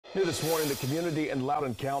New this morning, the community in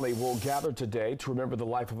Loudoun County will gather today to remember the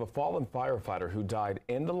life of a fallen firefighter who died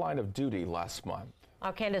in the line of duty last month.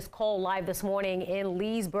 Our Candace Cole live this morning in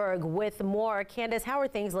Leesburg with more. Candace, how are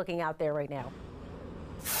things looking out there right now?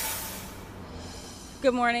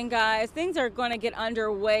 Good morning, guys. Things are going to get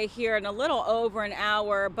underway here in a little over an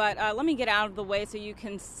hour, but let me get out of the way so you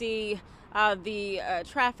can see the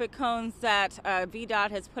traffic cones that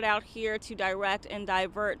VDOT has put out here to direct and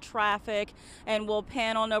divert traffic. And we'll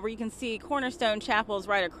pan on over. You can see Cornerstone Chapel is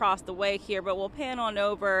right across the way here, but we'll pan on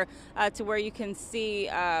over to where you can see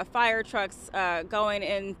fire trucks going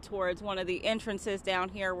in towards one of the entrances down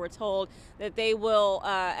here. We're told that they will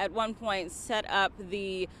at one point set up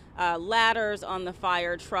the ladders on the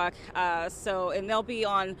fire truck, and they'll be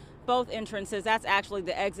on both entrances. That's actually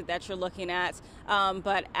the exit that you're looking at.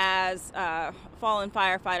 But as fallen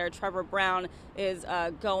firefighter Trevor Brown is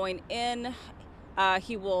going in,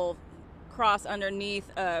 he will cross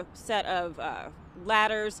underneath a set of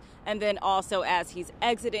ladders, and then also as he's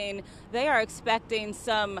exiting, they are expecting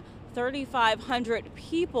some 3,500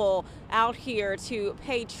 people out here to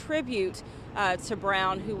pay tribute to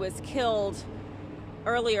Brown, who was killed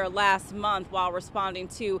earlier last month while responding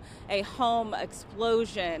to a home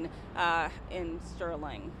explosion in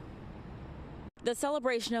Sterling. The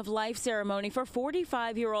celebration of life ceremony for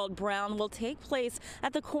 45-year-old Brown will take place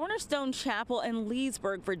at the Cornerstone Chapel in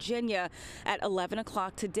Leesburg, Virginia at 11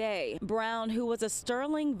 o'clock today. Brown, who was a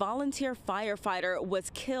Sterling volunteer firefighter, was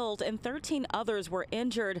killed and 13 others were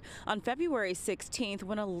injured on February 16th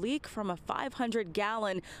when a leak from a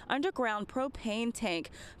 500-gallon underground propane tank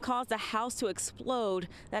caused a house to explode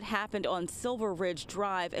that happened on Silver Ridge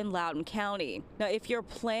Drive in Loudoun County. Now, if you're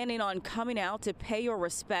planning on coming out to pay your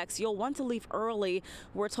respects, you'll want to leave early.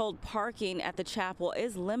 We're told parking at the chapel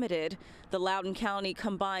is limited. The Loudoun County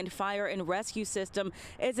Combined Fire and Rescue System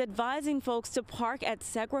is advising folks to park at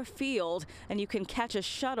Segra Field, and you can catch a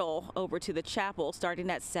shuttle over to the chapel starting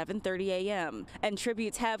at 7:30 a.m. And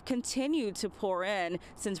tributes have continued to pour in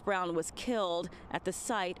since Brown was killed at the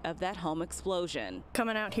site of that home explosion.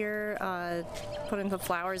 Coming out here, putting the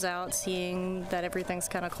flowers out, seeing that everything's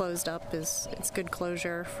kind of closed up it's good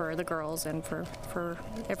closure for the girls and for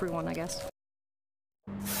everyone, I guess.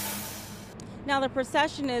 Now, the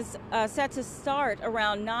procession is set to start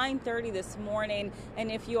around 9:30 this morning,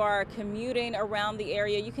 and if you are commuting around the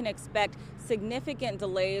area, you can expect significant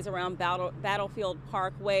delays around Battlefield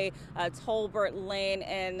Parkway, Tolbert Lane,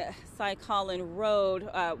 and Cy Collin Road.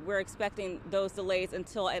 We're expecting those delays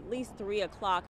until at least 3 o'clock.